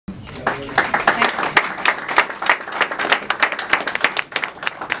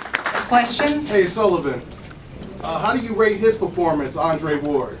questions? Hey, Sullivan, how do you rate his performance, Andre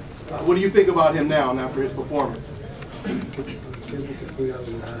Ward? What do you think about him now after his performance?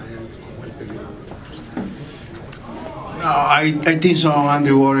 No, I think so.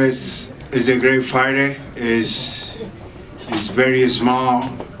 Andre Ward is a great fighter. Is very small,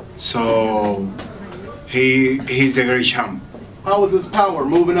 so he's a great champ. How is his power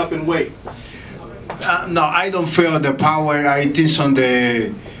moving up in weight? No, I don't feel the power. I think on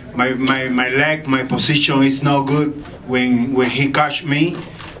my leg, my position is not good when he catch me.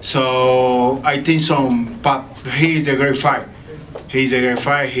 So I think so. But he is a great fight. He's a great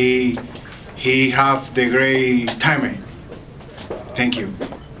fight. He have the great timing. Thank you.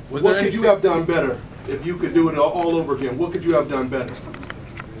 What could you have done better if you could do it all over again? What could you have done better?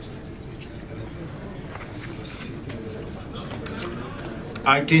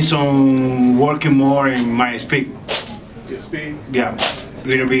 I think so. Working more in my speed. Your speed? Yeah, a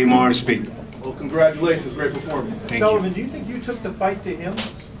little bit more speed. Well, congratulations, great performance. Thank Sullivan, you. do you think you took the fight to him?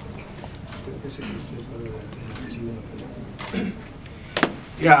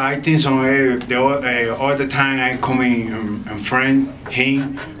 Yeah, I think so. All the time I come in and friend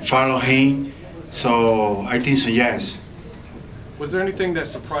him, follow him. So I think so. Yes. Was there anything that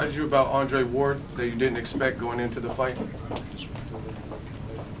surprised you about Andre Ward that you didn't expect going into the fight?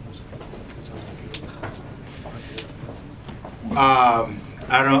 I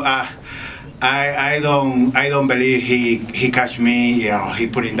don't believe he catch me. You know, he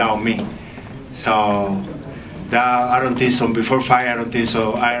putting down me. So that I don't think so. Before fight, I don't think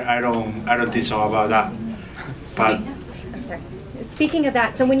so. I don't think so about that. But speaking of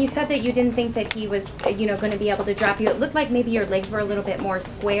that, so when you said that you didn't think that he was, going to be able to drop you, it looked like maybe your legs were a little bit more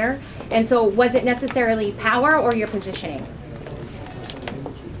square. And so was it necessarily power or your positioning?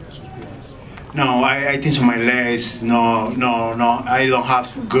 No, I think so. My legs, no. I don't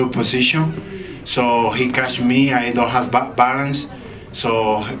have good position. So he catch me. I don't have balance.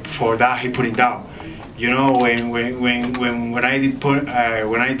 So for that, he put it down. You know, when I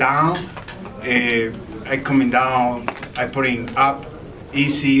down, I coming down. I putting up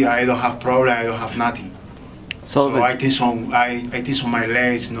easy. I don't have problem. I don't have nothing. So I think so. I think so. My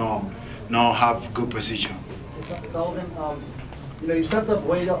legs no have good position. Sullivan, you stepped up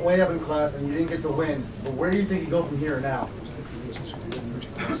way up in class and you didn't get the win. But where do you think you go from here now?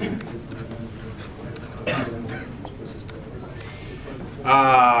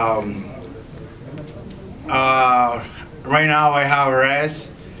 Right now I have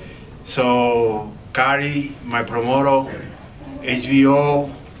rest. So Cari, my promoter,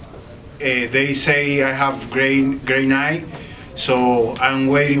 HBO, they say I have great night. So I'm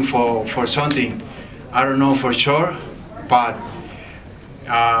waiting for something. I don't know for sure, but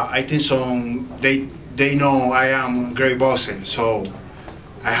I think so. They know I am a great boxer, so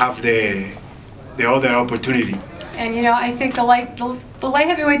I have the other opportunity. And I think the light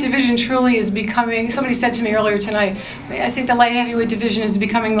heavyweight division truly is becoming, somebody said to me earlier tonight, I think the light heavyweight division is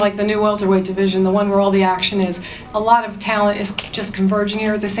becoming like the new welterweight division, the one where all the action is. A lot of talent is just converging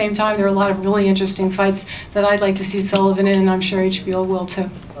here at the same time. There are a lot of really interesting fights that I'd like to see Sullivan in, and I'm sure HBO will too.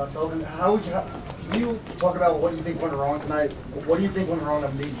 Sullivan, can you talk about what you think went wrong tonight? What do you think went wrong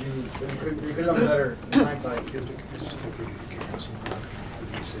that made you could have done better in hindsight?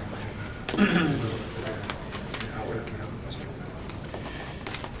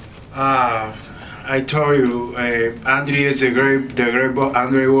 I told you,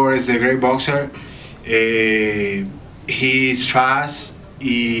 Andre Ward is a great boxer. He's fast.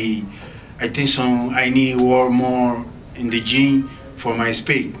 I think so. I need to work more in the gym for my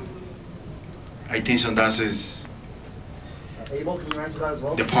speed. I think so. That's Abel, can you answer that as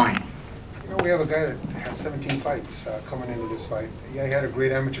well? the point. We have a guy that had 17 fights coming into this fight. Yeah, he had a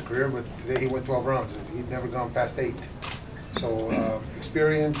great amateur career, but today he went 12 rounds. He'd never gone past 8. So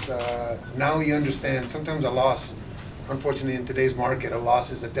experience, now he understands. Sometimes a loss, unfortunately in today's market, a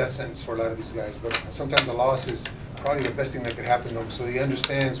loss is a death sentence for a lot of these guys. But sometimes a loss is probably the best thing that could happen to him. So he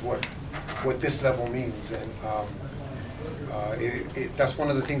understands what this level means. And that's one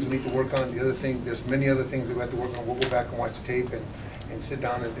of the things we need to work on. The other thing, there's many other things that we have to work on. We'll go back and watch the tape and sit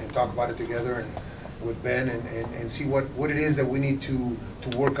down and talk about it together and with Ben and see what it is that we need to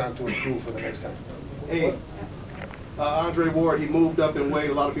work on to improve for the next time. Hey, Andre Ward, he moved up in weight.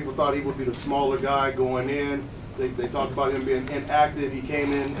 A lot of people thought he would be the smaller guy going in. They talked about him being inactive. He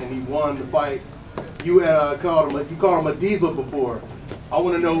came in and he won the fight. You had called him a diva before. I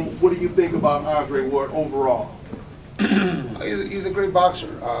want to know, what do you think about Andre Ward overall? He's a great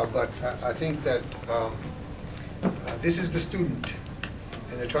boxer, but I think that this is the student.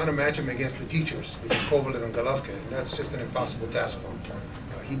 and they're trying to match him against the teachers, which is Kovalev and Golovkin, and that's just an impossible task for him.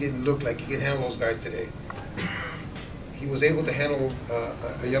 He didn't look like he could handle those guys today. He was able to handle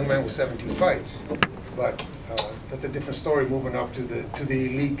a young man with 17 fights, but that's a different story moving up to the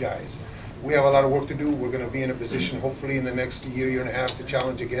elite guys. We have a lot of work to do. We're going to be in a position, hopefully, in the next year and a half to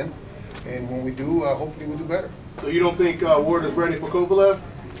challenge again. And when we do, hopefully we'll do better. So you don't think Ward is ready for Kovalev?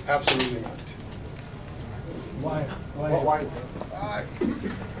 Absolutely not. Why?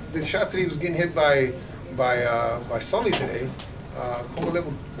 The shot that he was getting hit by Sully today,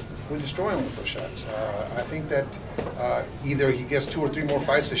 Kovalev would destroy him with those shots. I think that either he gets 2 or 3 more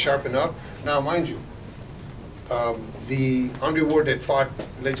fights to sharpen up. Now, mind you, the Andre Ward that fought,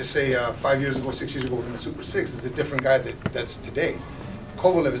 let's just say 5 years ago, 6 years ago in the Super 6 is a different guy that's today.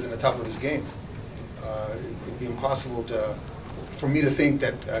 Kovalev is in the top of his game. It'd be impossible for me to think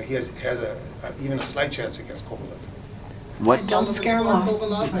that he has even a slight chance against Kovalev. What? Don't scare him off.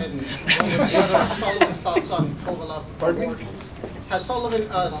 Kovalev, and what are Sullivan's thoughts on Kovalev? Pardon me? Has Sullivan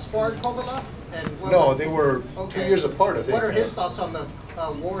sparred Kovalev? And No, they were 2 years apart, I think. What are his thoughts on the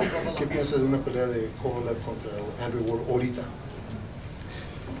Ward ¿Qué Kovalev? piensas de una pelea de Kovalev contra Andre Ward ahorita?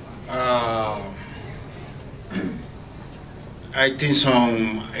 I think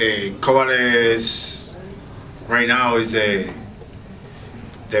Kovalev right now is the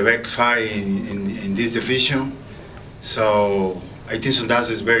best fight in this division. So I think that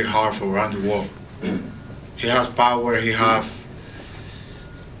is very hard for Andre Ward. He has power. I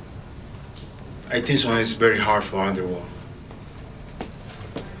think so. It's very hard for Andre Ward.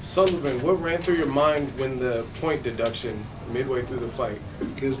 Sullivan, what ran through your mind when the point deduction midway through the fight?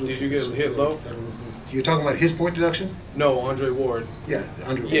 Did you get hit low? You're talking about his point deduction? No, Andre Ward. Yeah,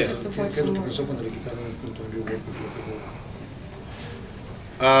 Andre Ward. Yes. ¿Qué es lo que pasó cuando le quitaron el punto a Andre Ward?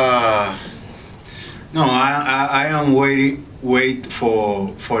 No, I am wait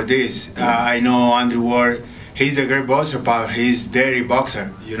for this. I know Andre Ward. He's a great boxer, but he's dirty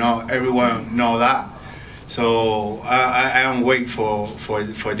boxer. You know, everyone know that. So I am wait for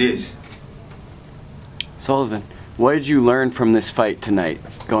this. Sullivan, what did you learn from this fight tonight,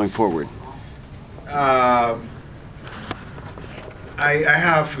 going forward? I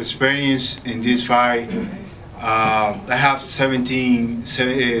have experience in this fight. I have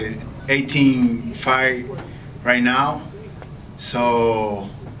 18 fight right now. So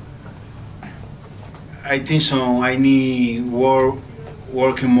I think so. I need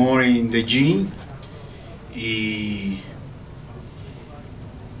working more in the gym. I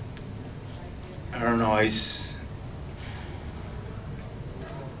don't know. I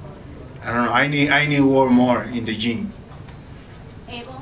don't know. I need work more in the gym. Abel?